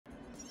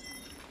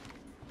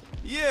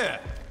Yeah.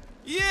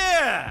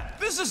 Yeah!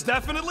 This is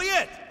definitely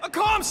it! A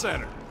comm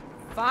center!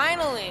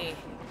 Finally!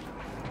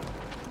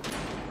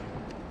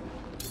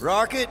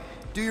 Rocket,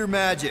 do your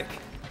magic.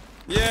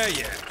 Yeah,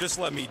 just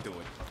let me do it.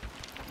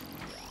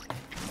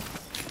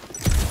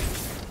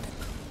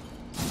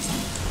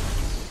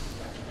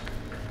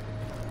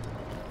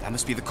 That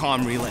must be the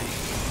comm relay.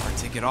 Hard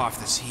to get off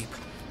this heap.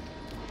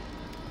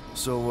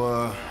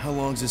 So, how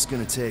long's this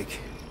gonna take?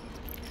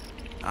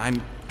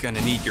 I'm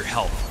gonna need your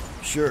help.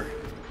 Sure.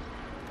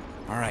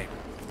 Alright.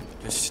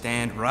 Just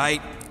stand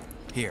right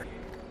here.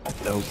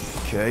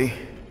 Okay.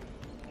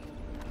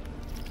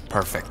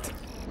 Perfect.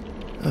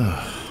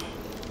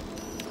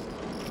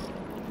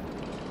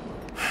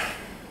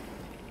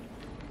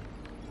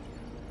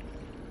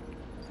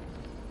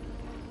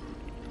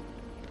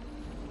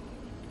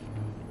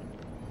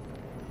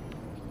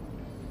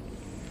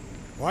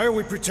 Why are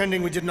we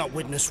pretending we did not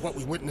witness what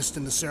we witnessed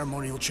in the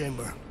ceremonial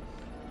chamber?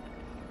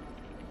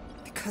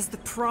 Because the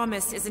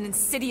promise is an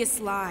insidious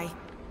lie.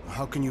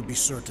 How can you be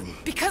certain?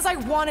 Because I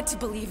wanted to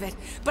believe it,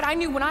 but I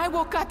knew when I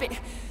woke up it...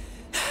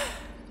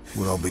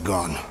 We'll all be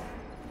gone.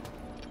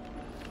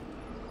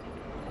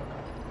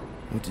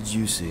 What did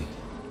you see?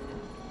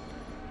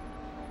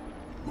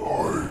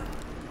 I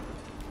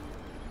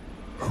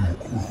am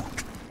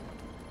Groot.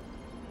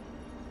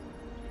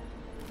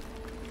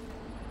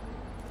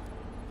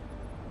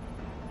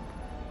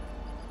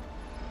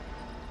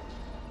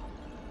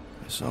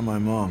 I saw my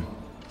mom.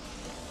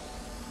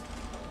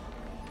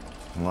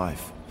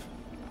 Alive.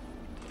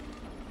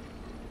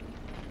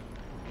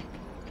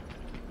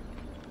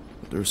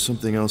 But there was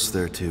something else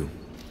there, too.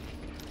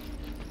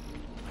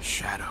 A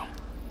shadow.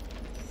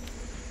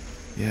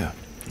 Yeah,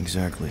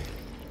 exactly.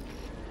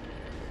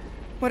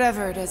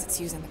 Whatever it is, it's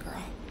using the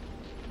girl.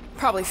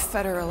 Probably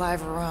fed her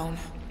alive her own.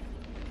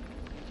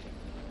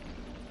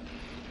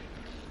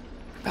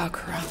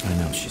 Valkyra. I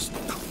know, she's...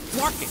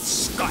 Fucking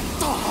Scott!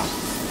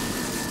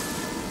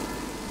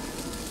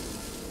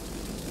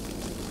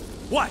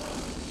 What?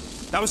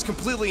 That was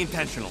completely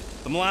intentional.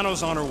 The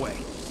Milano's on her way.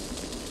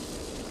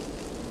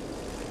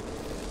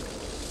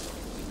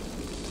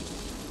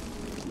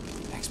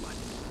 Thanks, bud.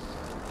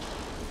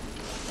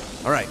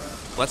 All right,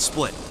 let's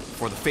split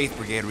before the Faith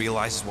Brigade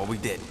realizes what we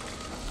did.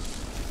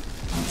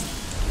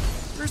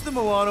 Where's the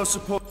Milano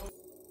supposed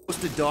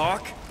to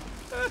dock?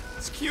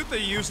 It's cute that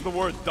you used the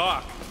word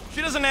dock.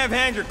 She doesn't have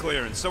hangar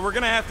clearance, so we're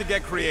gonna have to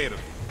get creative.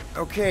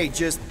 Okay,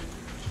 just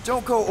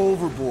don't go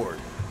overboard.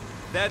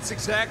 That's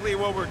exactly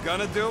what we're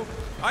gonna do.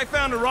 I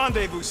found a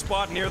rendezvous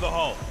spot near the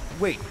hull.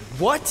 Wait,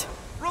 what?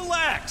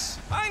 Relax!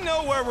 I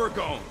know where we're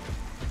going.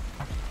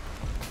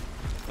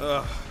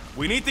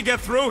 We need to get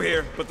through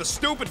here, but the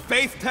stupid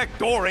Faith Tech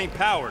door ain't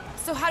powered.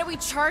 So how do we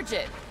charge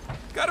it?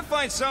 Gotta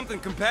find something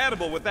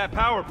compatible with that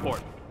power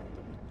port.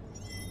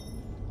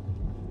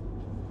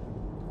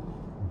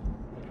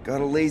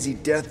 Got a lazy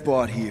death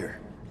bot here.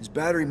 His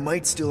battery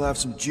might still have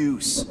some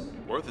juice.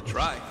 Worth a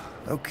try.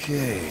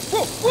 Okay.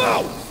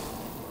 Whoa!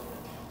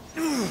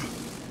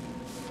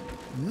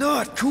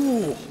 Not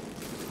cool!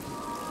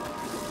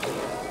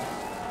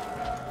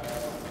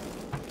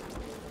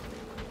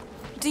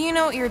 Do you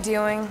know what you're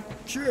doing?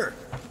 Sure.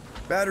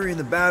 Battery in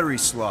the battery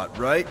slot,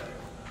 right?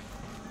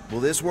 Will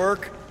this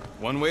work?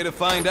 One way to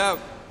find out.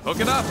 Hook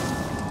it up.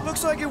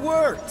 Looks like it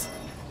worked!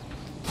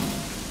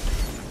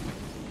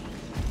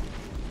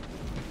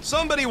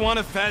 Somebody want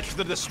to fetch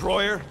the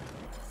destroyer?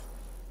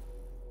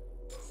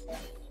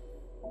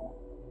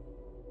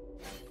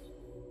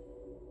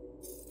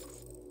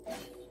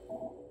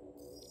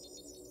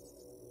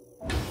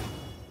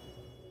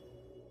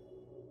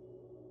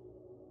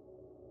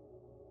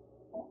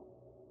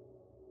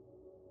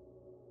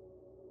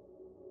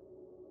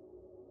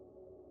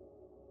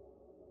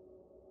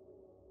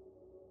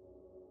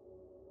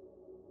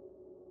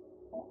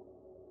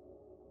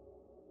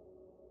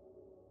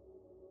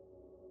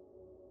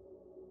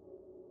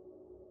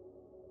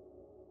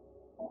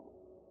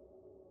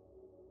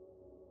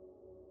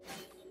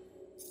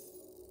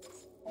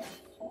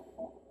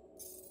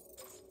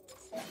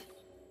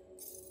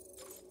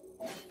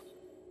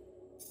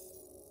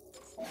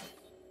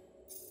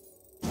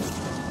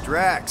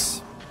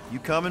 Drax, you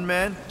coming,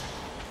 man?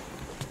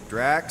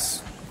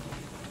 Drax?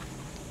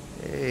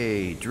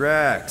 Hey,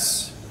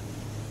 Drax.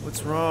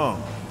 What's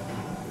wrong?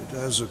 It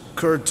has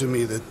occurred to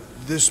me that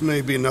this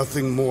may be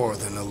nothing more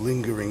than a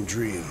lingering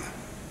dream.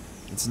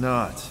 It's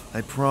not,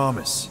 I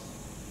promise.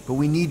 But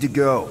we need to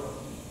go.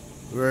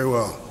 Very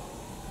well.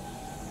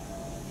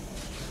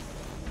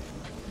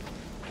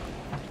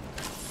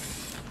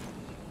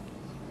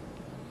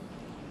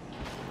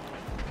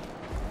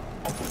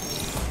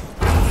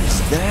 What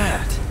is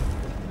that?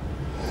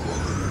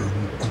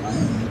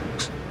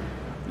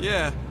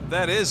 Yeah,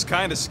 that is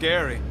kind of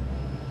scary.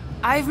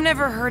 I've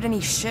never heard any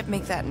ship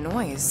make that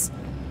noise.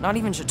 Not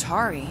even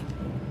Chitauri.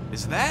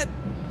 Is that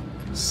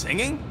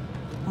singing?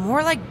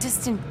 More like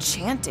distant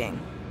chanting.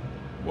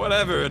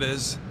 Whatever it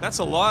is, that's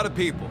a lot of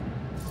people.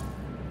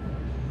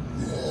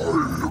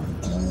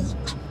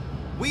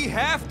 We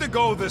have to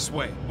go this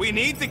way. We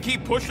need to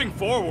keep pushing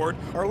forward.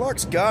 Our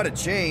luck's gotta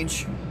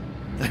change.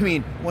 I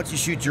mean, once you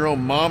shoot your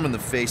own mom in the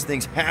face,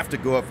 things have to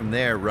go up from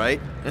there, right?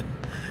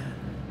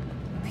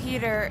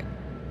 Peter...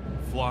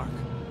 Flark.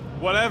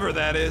 Whatever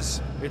that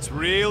is, it's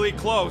really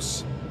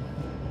close.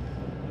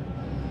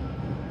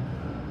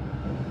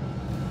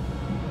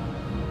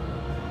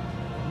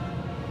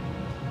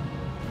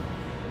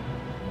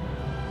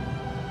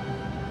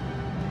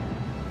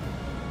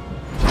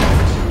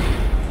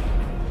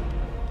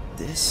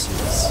 This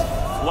is...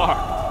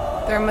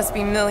 Flark. There must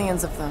be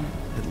millions of them.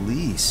 at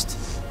least.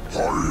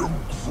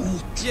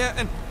 Yeah,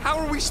 and how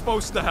are we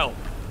supposed to help?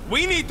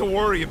 We need to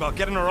worry about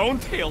getting our own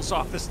tails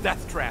off this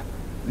death trap.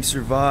 We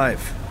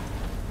survive.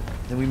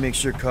 Then we make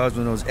sure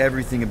Cosmo knows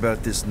everything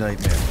about this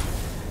nightmare.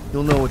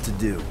 He'll know what to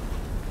do.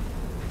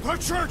 The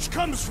church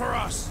comes for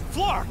us!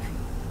 Flark!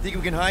 Think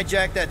we can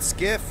hijack that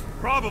skiff?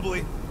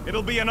 Probably.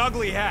 It'll be an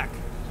ugly hack.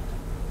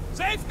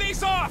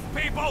 Safety's off,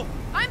 people!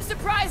 I'm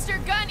surprised your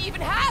gun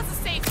even has a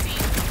safety.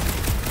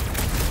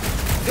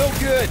 No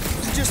good.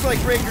 It's just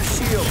like Breaker's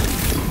shield.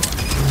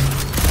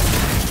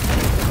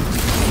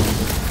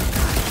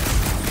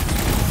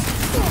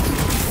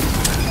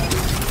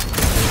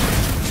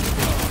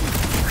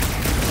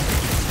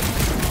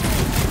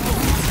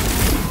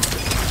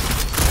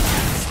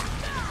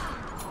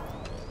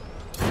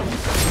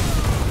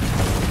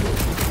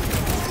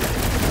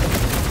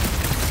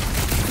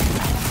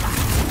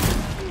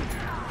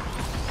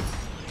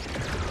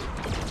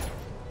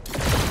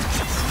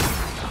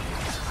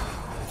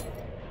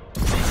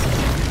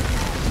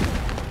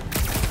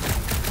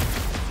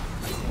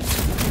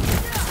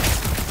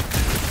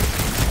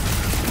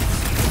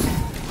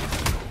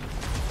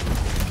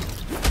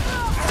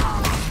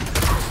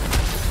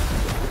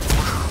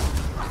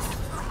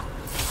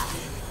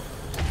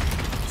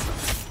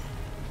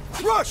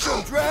 Rush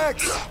him,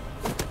 Drax!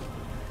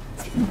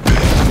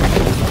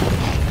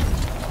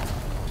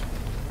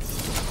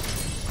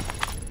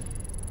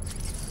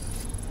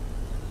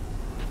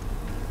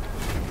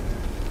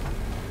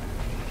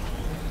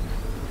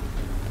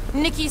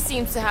 Nikki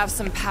seems to have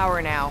some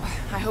power now.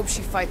 I hope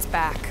she fights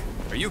back.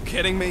 Are you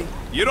kidding me?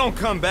 You don't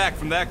come back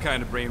from that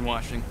kind of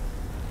brainwashing.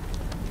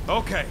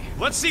 Okay,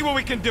 let's see what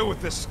we can do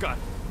with this scut.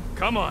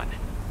 Come on.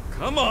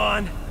 Come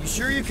on! You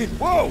sure you can—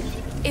 Whoa!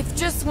 If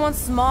just one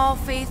small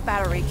faith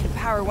battery can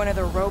power one of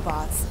their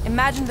robots,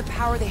 imagine the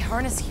power they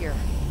harness here.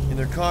 And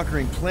they're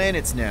conquering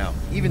planets now.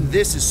 Even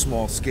this is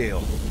small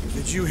scale.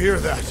 Did you hear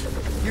that?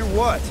 Hear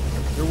what?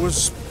 There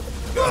was...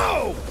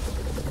 Whoa!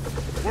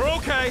 We're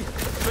okay.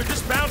 They're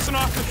just bouncing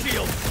off the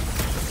shield.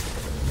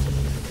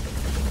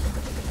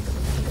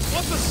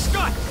 What the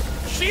scut?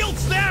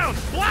 Shield's down!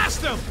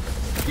 Blast them!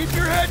 Keep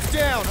your heads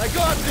down! I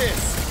got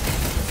this!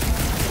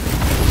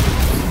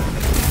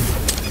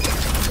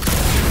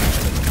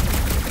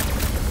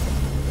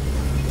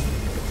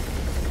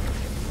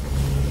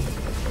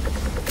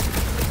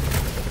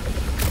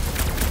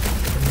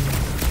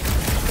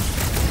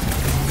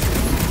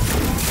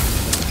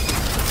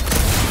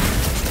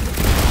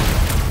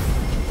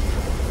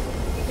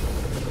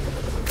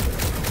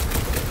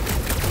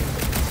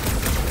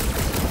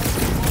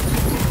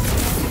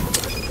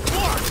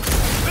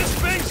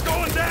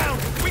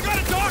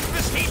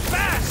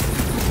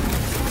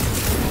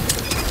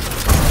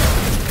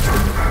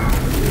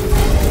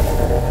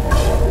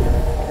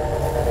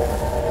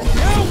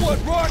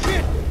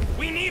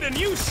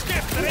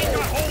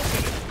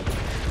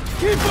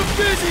 Keep them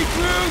busy,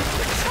 crew!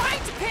 They're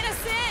trying to pin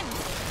us in!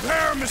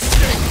 Their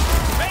mistake!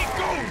 Hey,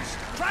 goons!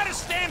 Try to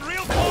stand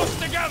real close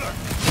together!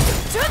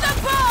 To the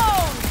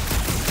bone!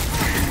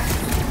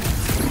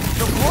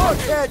 The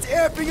blockhead's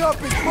amping up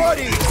his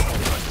buddies!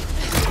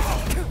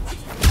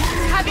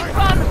 Having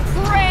fun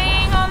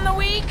preying on the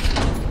weak?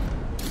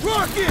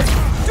 Rocket!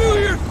 Do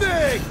your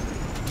thing!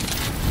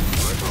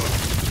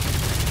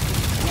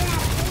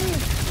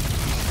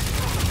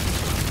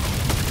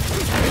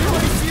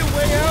 Anybody see a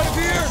way out of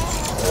here?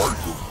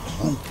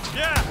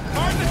 Yeah,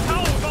 hard to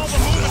tell with all the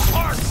moving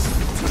parts.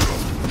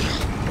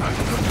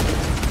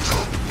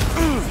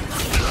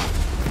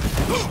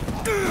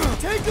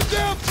 Take them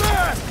down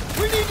fast!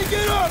 We need to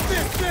get off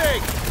this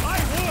thing!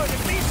 I would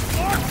if these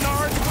Flark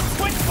nards would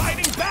quit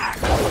fighting back.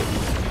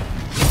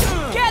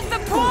 Get the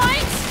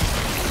point?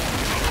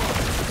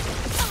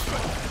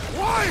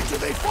 Why do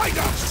they fight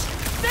us?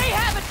 They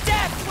have a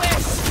death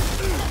wish!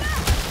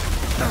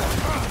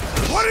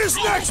 What is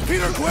next,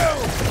 Peter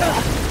Quill?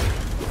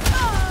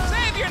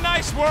 Save your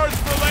nice words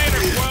for later,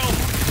 Quill.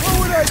 What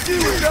would I do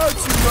without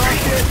you,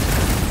 Rocket?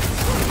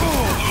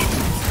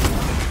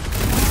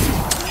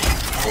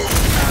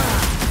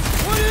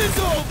 What is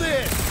all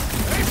this?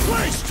 A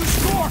place to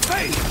store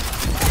faith.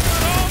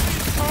 But all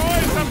these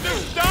toys I'm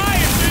just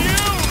dying to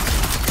use.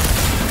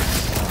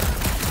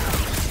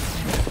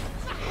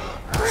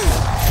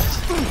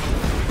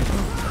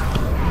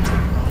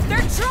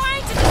 They're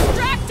trying to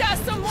distract us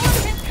so more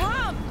can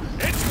come!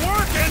 It's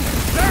working.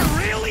 They're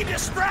really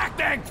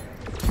distracting.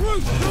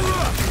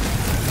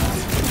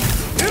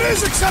 It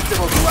is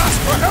acceptable to ask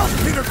for help,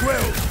 Peter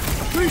Quill!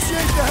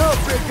 Appreciate the help,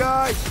 big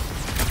guy!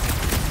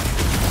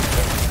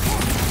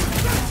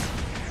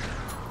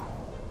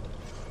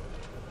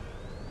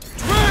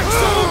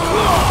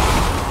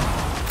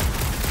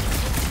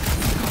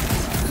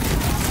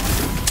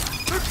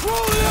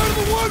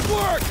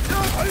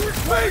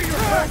 Cover your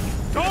back!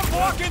 Don't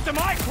walk into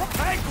my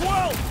Hey,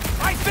 Quill!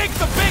 I think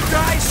the big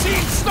guy's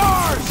seen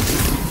stars!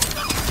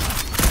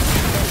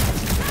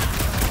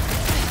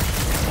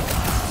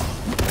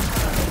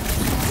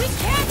 We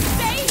can't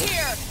stay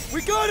here!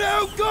 We gotta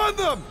outgun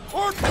them!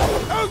 Or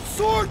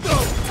outsword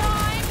them!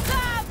 Time's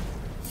up!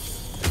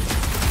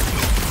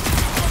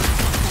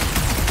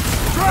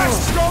 Drax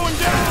is going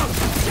down!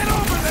 Get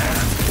over there!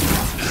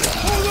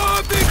 Hold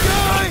on, big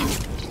guy!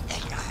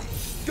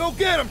 Go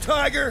get him,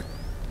 Tiger!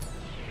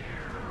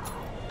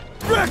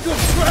 Wreck him,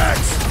 Drax!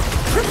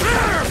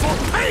 Prepare for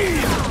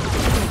pain!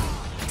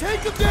 Take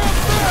him down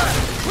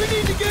fast! We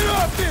need to get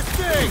off this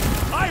thing!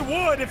 I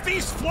would if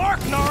these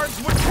Flarknards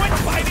would quit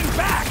fighting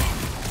back!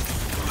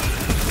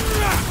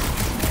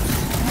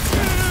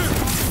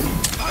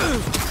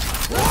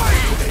 Why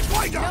do they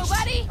fight us?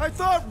 Nobody? I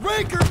thought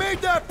Raker made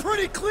that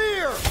pretty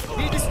clear!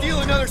 Need to steal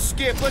another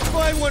skip. Let's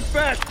find one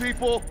fast,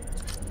 people!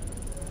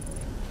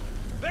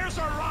 There's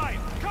our ride!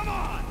 Come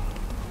on!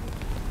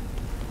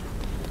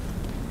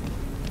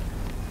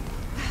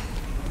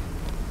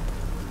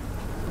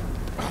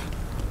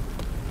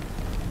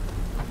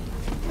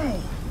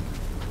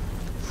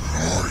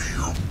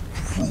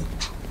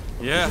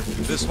 Yeah,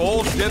 this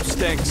whole ship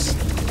stinks.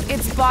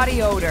 It's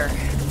body odor.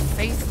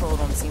 Faithful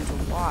don't seem to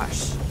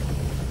wash.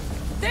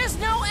 There's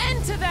no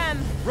end to them!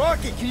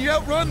 Rocket, can you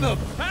outrun them?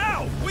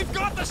 How? We've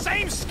got the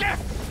same skiff!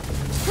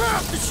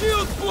 Crap, the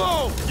shield's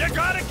blown! You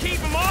gotta keep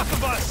them off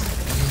of us!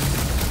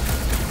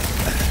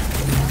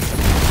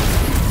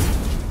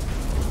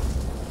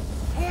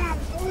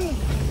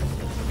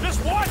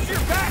 Just watch your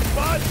back,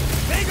 bud!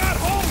 They got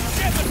home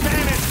ship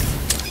advantage!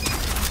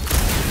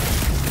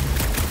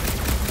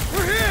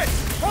 We're hit!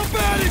 How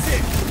bad is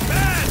it?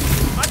 Bad!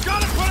 I've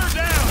gotta put her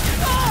down!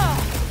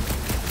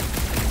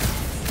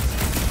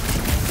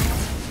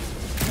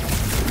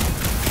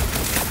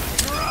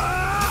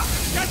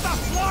 Get the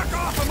flock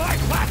off of my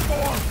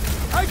platform!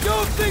 I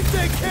don't think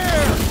they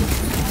care!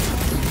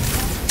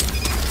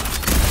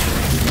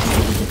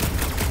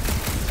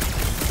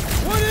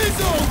 What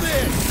is all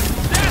this?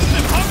 That's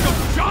the hunk of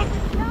junk!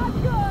 Not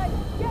good!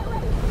 Get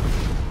ready!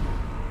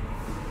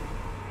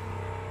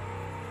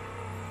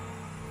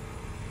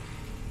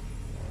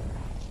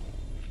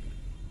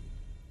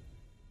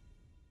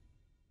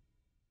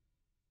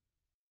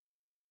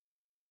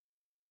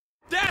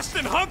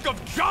 Dastin' hunk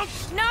of junk!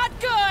 Not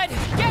good!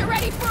 Get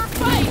ready for a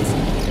fight!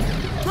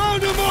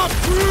 Round him up,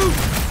 crew!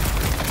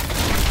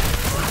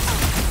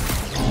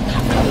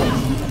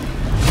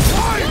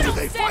 Why do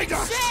they Stand fight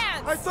us?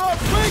 chance! I thought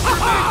Raker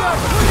made that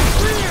pretty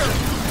clear!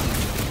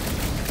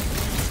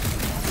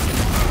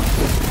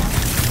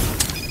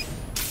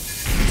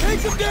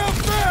 Take him down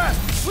fast!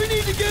 We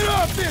need to get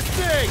off this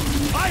thing!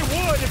 I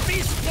would if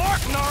these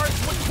Flarknards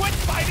would quit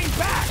fighting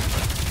back!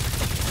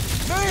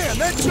 Man,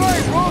 that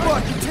giant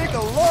robot can take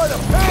a lot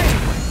of pain!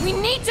 We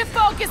need to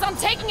focus on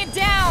taking it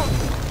down!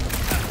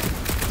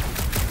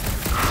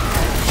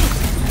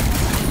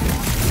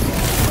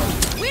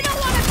 We don't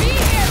want to be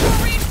here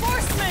for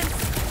reinforcements!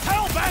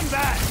 Tell them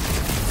that!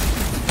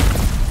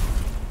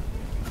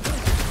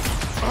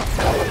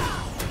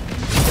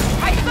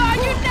 I thought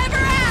you'd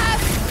never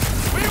ask!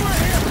 We were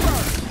here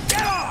first!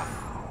 Get off!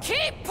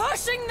 Keep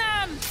pushing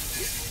them!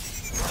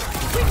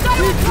 We've got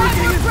to apply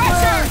more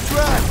pressure!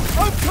 Track!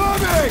 I'm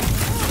coming!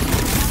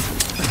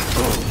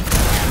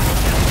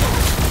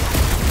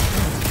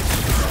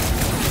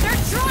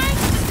 They're trying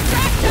to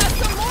distract us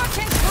so more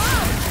can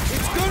come!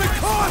 It's gonna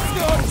cost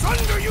us!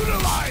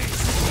 Underutilized!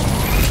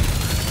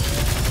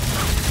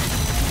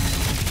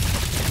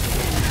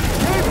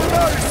 Came from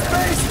outer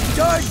space and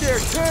died there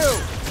too!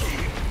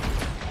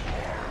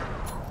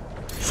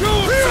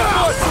 Shoot him!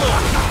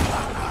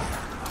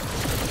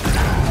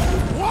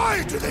 Why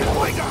do they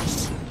fight us?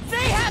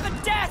 They have a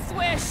death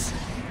wish!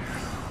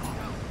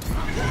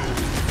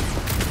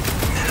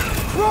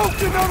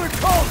 Broke another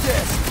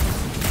cultist!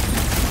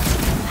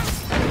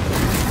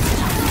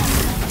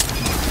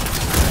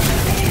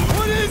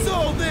 What is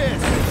all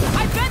this?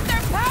 I bet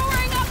they're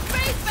powering up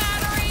faith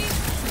batteries!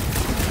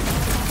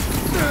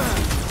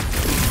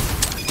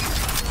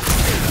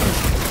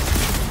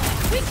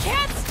 We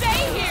can't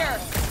stay here!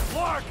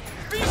 Clark,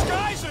 these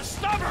guys are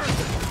stubborn!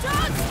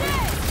 Don't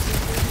stay!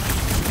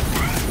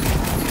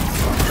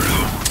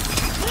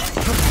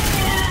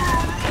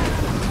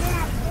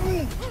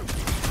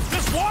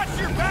 Just watch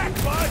your back,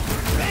 bud!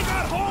 They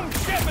got home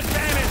ship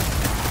advantage!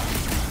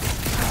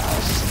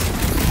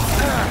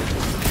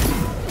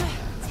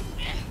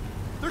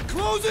 They're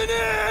closing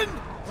in!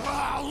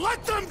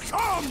 Let them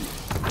come!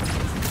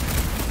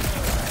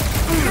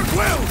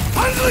 Will,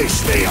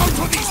 unleash me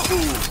onto these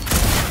fools!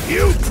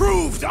 You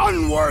proved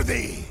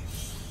unworthy!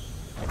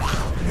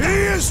 He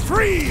is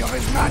free of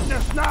his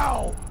madness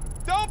now!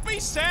 Don't be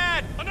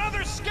sad!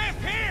 Another skiff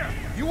here!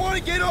 You want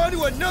to get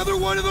onto another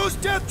one of those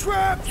death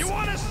traps? You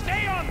want to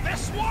stay on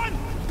this one?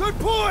 Good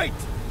point!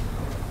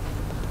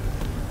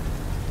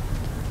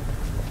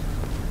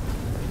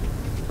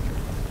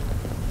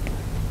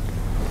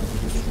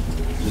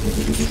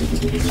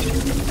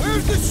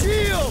 Where's the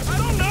shield? I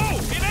don't know!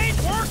 It ain't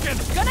working!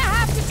 Gonna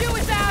have to do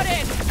without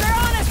it!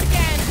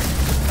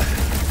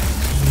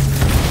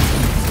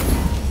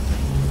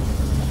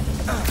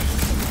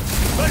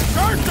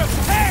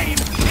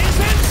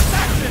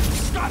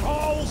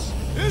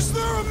 Is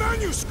there a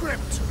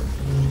manuscript?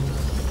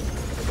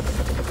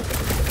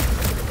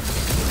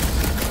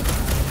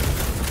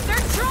 They're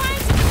trying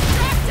to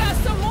distract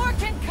us so more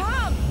can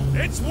come!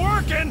 It's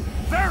working!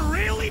 They're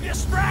really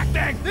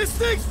distracting! This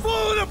thing's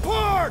falling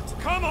apart!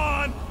 Come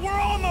on! We're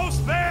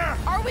almost there!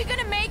 Are we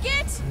gonna make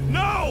it?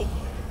 No!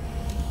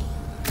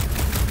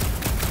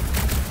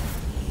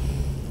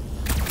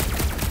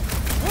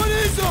 What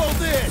is all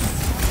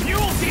this?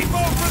 Fuel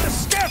depot for the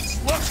skiffs,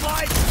 looks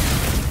like!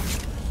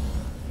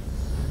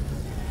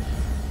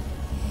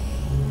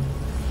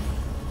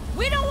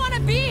 We don't want to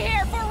be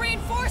here for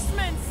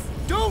reinforcements!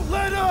 Don't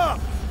let up!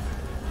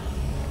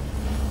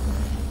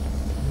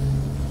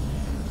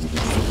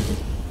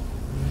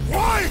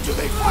 Why do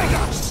they fight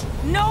us?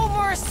 No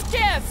more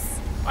skiffs!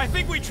 I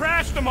think we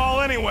trashed them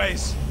all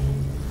anyways.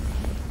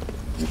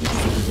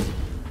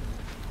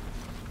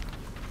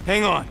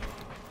 Hang on.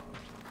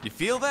 You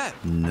feel that?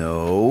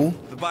 No.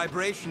 The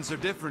vibrations are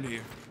different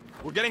here.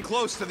 We're getting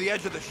close to the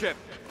edge of the ship,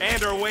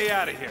 and our way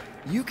out of here.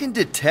 You can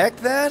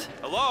detect that?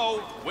 Hello?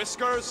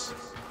 Whiskers?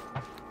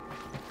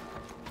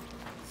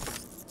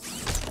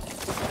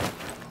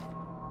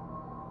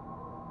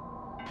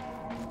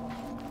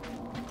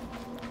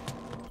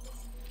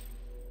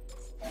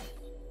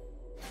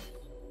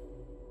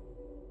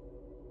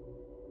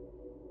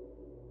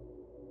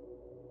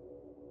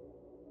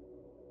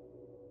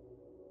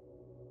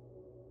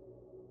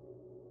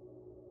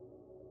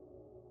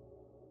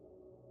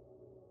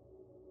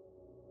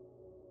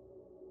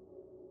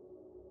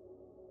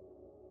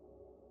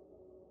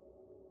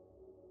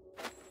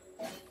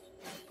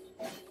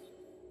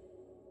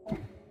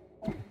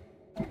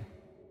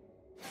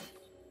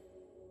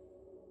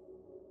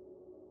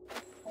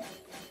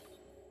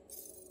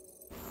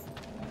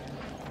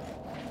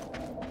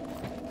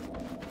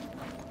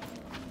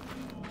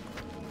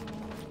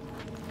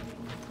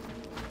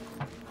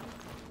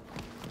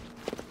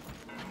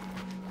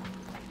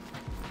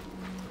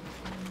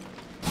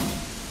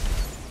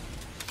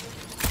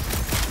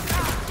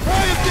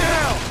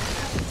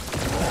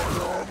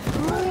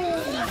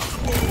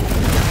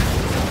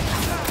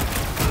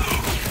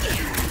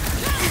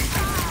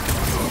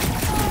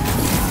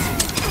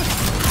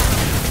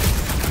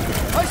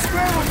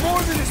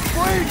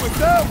 With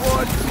that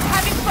one!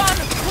 Having fun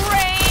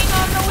preying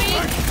on the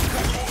weak?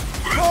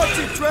 Caught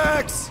you,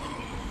 Drax!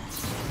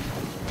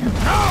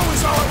 Now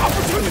is our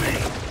opportunity!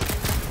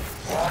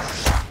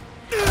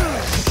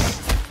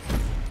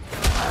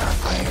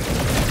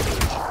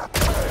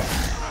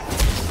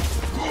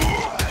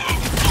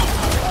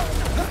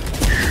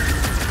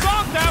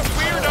 Stop that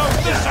weirdo!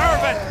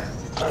 Deserve it!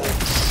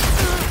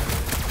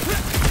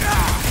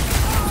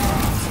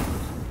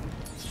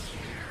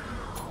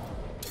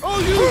 Oh,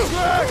 you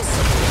Drax!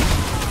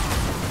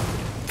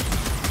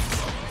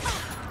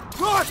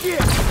 Rocket!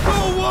 Go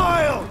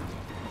wild!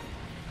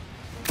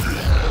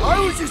 I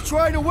was just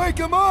trying to wake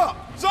him up!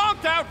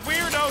 Zonked out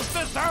weirdos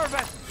deserve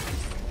it!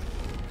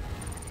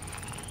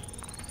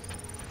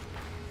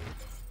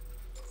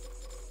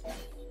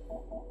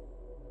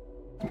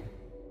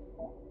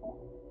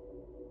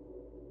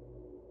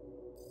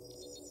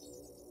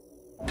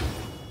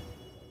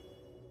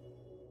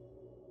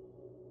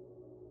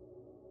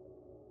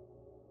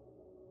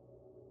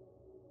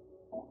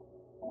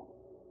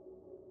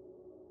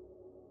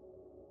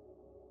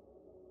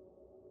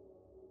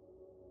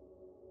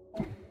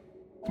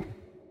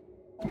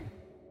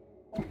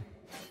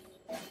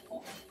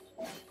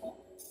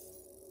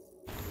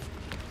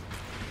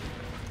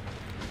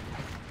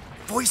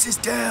 Voices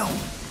down!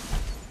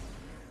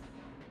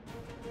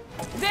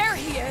 There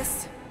he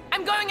is!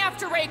 I'm going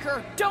after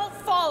Raker. Don't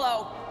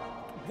follow!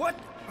 What?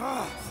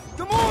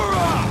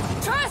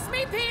 Gamora! Trust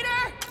me,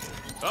 Peter!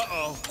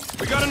 Uh-oh.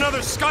 We got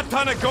another scut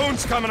ton of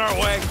goons coming our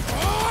way.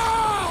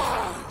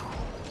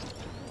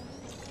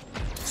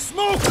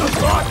 Smoke the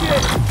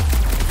rocket!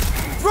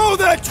 Throw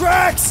that,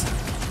 Drax!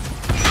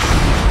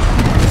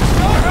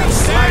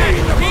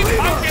 Keep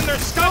punking their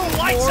scum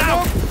lights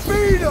out!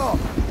 Beat 'em!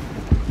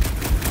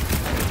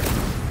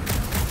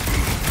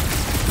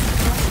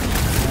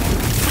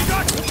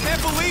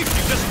 Can't believe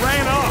she just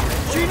ran off.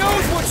 She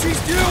knows what she's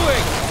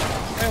doing!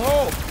 I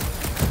hope.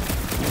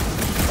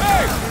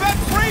 Hey, that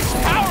brake's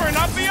powering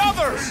up the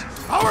others!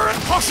 Power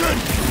and caution!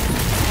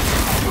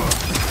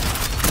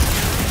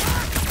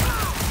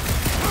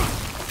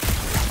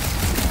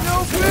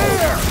 No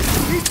fair!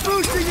 He's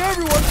boosting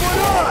everyone but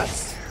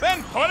us!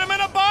 Then put him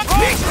in a bomb!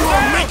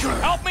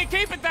 Help me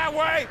keep it that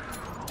way!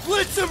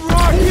 Blitz him,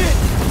 Rocket!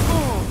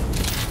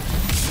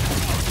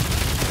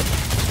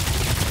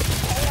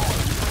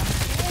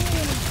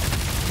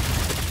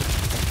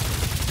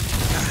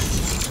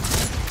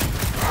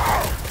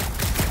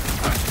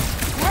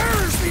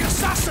 Where's the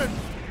assassin?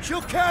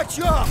 She'll catch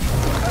up!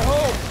 I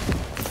hope!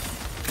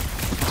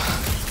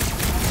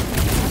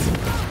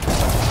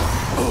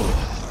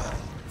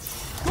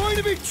 Going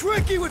to be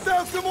tricky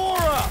without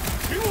Gamora!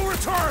 He will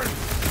return!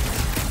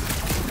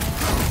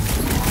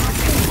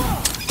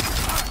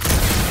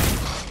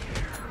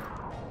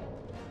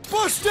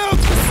 Bust out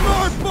the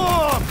smart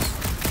bombs!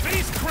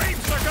 These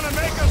creeps are gonna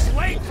make us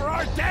late for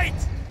our date!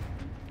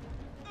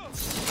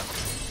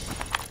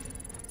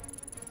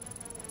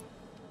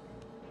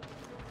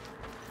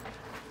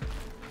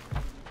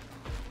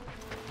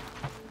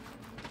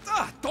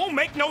 don't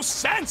make no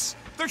sense!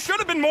 There should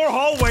have been more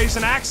hallways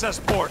and access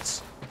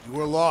ports. You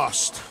were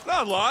lost.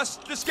 Not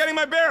lost, just getting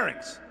my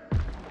bearings.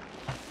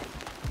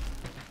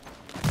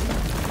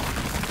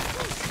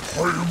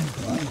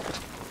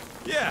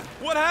 Yeah,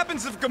 what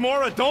happens if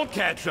Gamora don't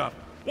catch up?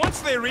 Once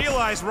they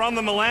realize we're on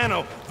the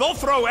Milano, they'll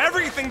throw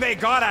everything they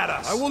got at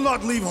us. I will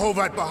not leave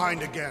Hovat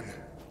behind again.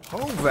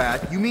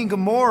 Hovat? You mean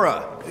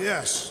Gamora?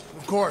 Yes,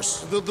 of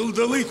course. The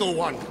lethal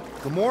one.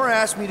 Gamora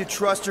asked me to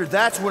trust her,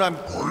 that's what I'm...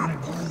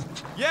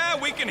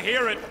 Yeah, we can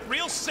hear it.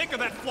 Real sick of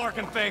that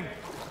flarkin' thing.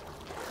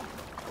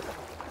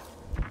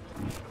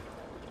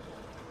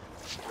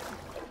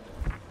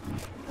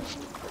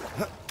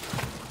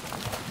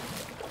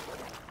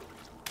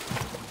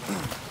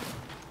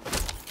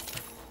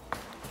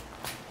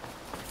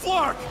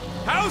 Flark!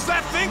 How's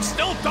that thing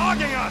still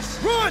dogging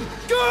us? Run!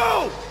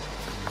 Go!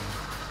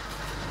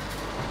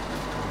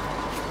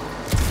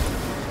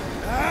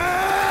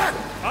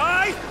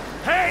 I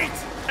hate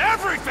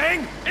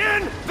everything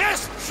in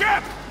this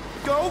ship!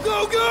 Go,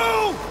 go,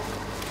 go!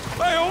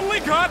 I only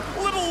got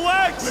little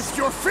legs! Lift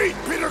your feet,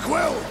 Peter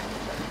Quill!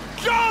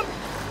 Jump!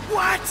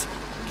 What?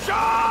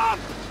 Jump!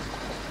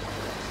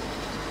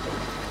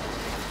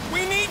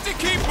 We need to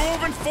keep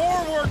moving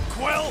forward,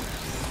 Quill!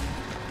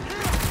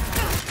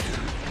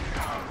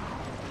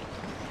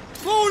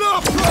 Load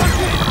up,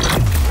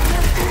 Rocket!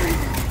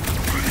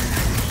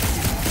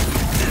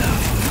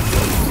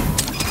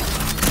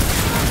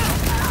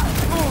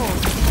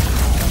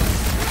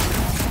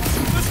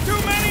 There's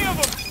too many of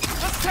them!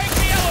 Let's take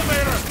the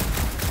elevator!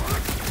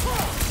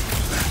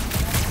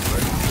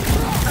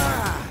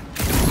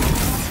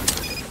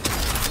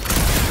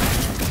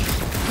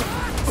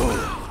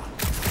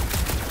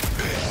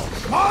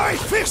 My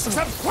fists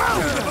have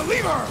found the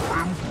believer!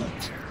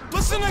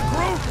 Listen to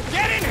Groot!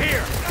 Get in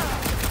here!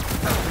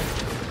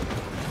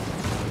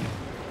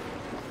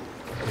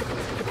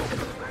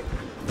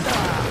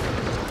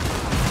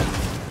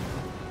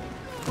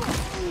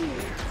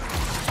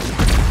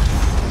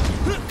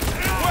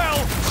 Well,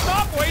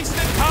 stop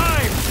wasting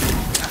time!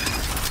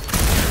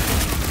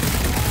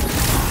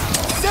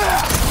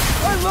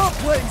 I love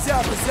playing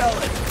Zappa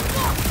Zealot!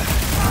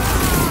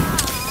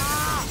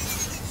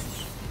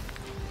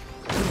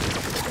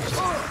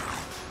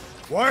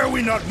 Why are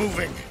we not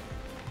moving?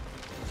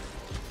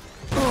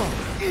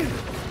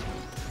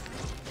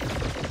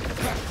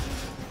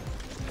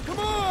 Come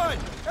on!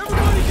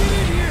 Everybody get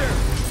in here!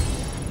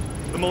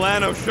 The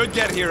Milano should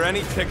get here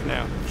any tick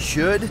now.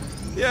 Should?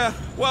 Yeah,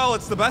 well,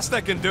 it's the best I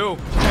can do.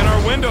 And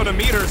our window to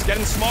meet her is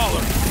getting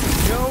smaller.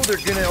 You know they're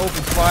gonna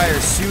open fire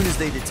as soon as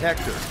they detect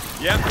her.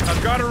 Yep,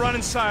 I've got her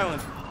running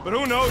silent. But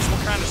who knows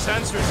what kind of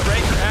sensors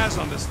Raker has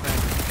on this thing.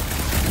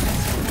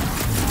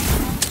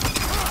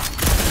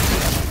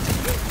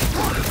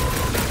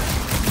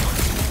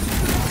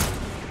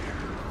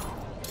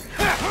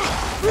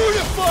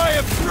 Brutify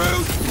him,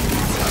 Groot!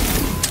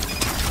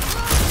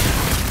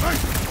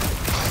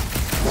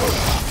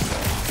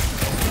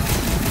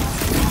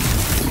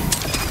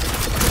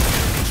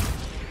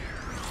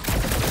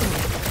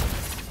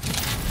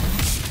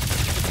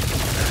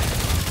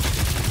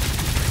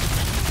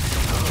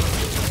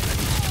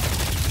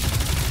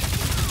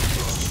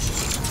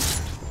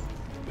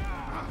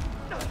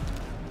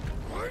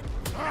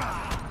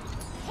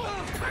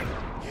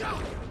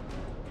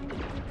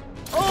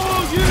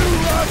 Oh, you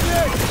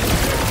Rocket!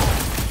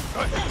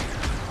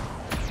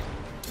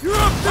 You're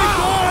up, big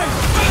boy!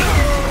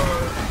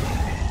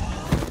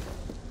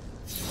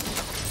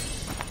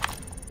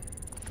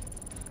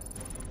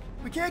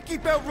 We can't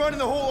keep outrunning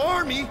the whole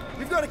army.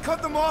 We've got to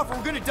cut them off or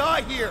we're gonna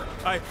die here.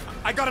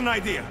 I got an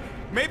idea.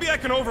 Maybe I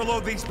can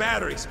overload these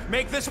batteries.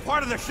 Make this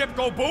part of the ship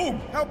go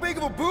boom. How big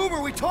of a boom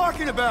are we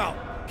talking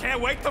about?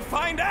 Can't wait to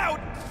find out.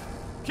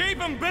 Keep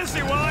them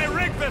busy while I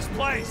rig this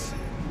place.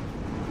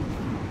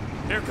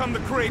 Here come the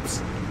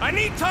creeps. I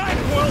need time,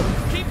 Quill.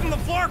 Keeping the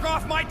Flark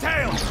off my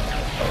tail.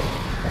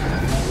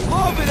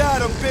 Love it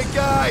at him, big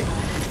guy!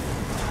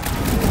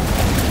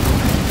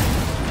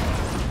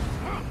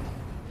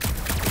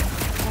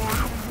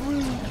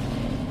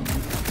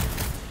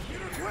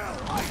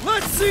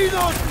 Let's see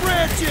those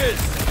branches!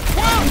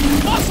 Quill!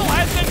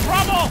 Musclehead's in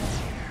trouble!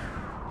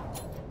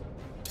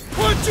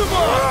 Punch him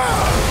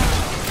up!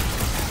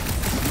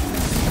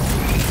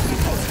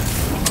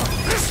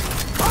 This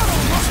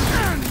battle must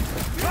end!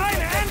 Trying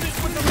to end it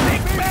with the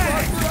big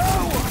bang!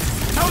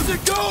 How's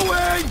it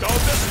going?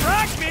 Don't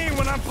distract me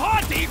when I'm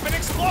paw deep in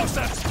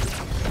explosives!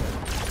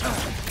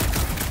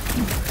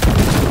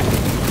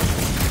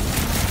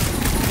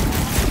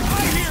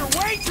 I hear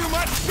way too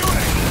much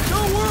shooting!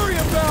 Don't worry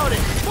about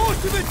it!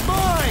 Most of it's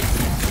mine!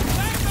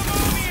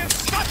 Sanctimony and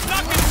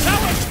stuck-knocking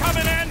sellers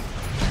coming in!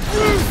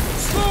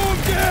 Slow him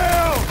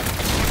down!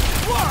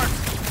 Flark!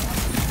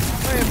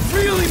 I am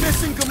really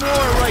missing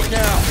Gamora right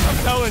now! I'm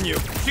telling you,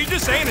 she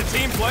just ain't a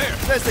team player.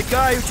 Says the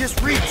guy who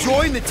just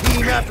rejoined the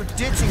team after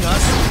ditching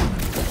us.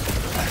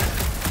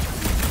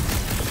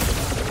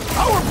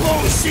 Our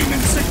blows seem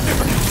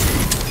insignificant.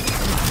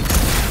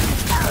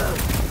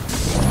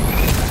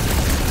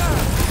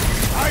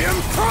 I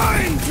am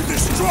trying to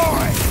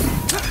destroy!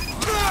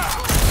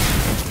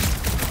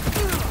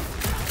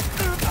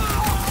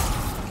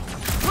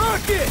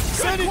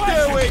 Send it question.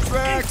 their way,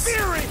 Drax. In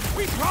theory,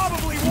 we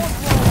probably won't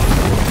blow up.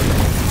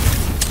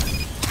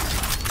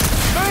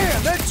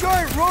 Man, that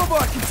giant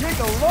robot can take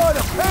a lot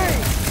of pain.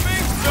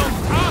 Things don't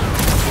up.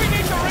 We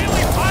need to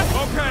really push.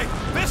 Okay,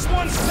 this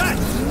one's set.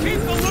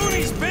 Keep the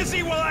loonies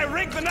busy while I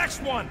rig the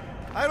next one.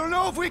 I don't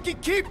know if we can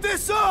keep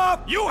this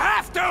up. You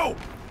have to!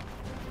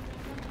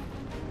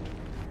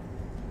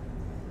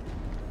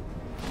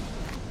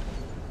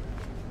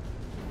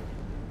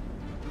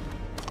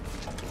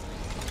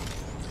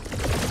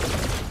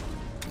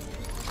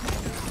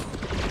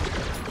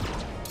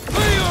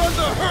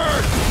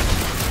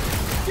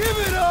 Give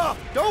it up!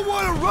 Don't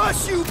want to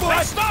rush you, but...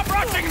 Now stop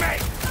rushing me!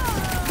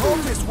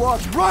 Focus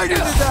walked right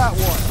into that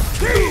one!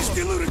 These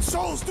deluded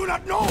souls do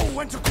not know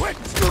when to quit!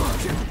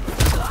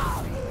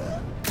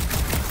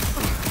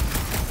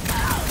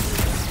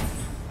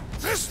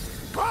 This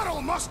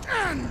battle must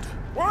end!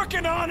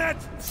 Working on it!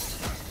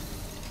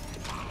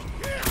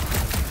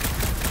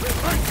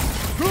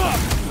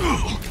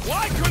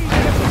 Why couldn't they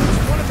have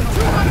used one of the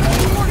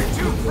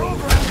 242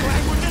 programming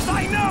languages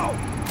I know?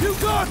 You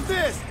got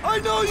this! I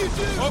know you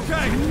do!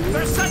 Okay,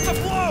 they're set to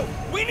blow!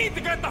 We need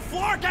to get the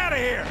flark out of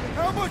here!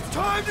 How much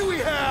time do we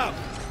have?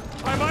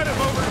 I might have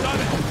overdone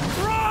it.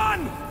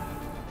 Run!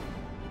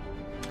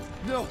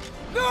 No!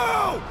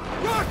 No!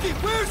 Rocky,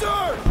 where's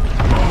her?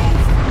 Move!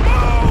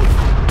 Oh,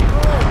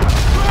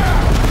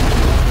 crap!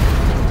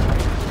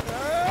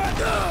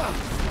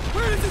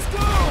 Where does this go?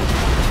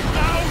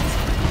 Out!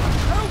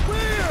 Out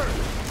where?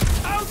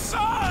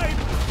 Outside!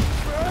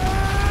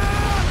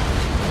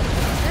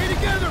 Stay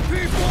together,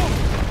 people!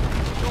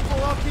 Don't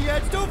fall off the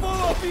edge! Don't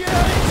fall off the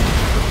edge!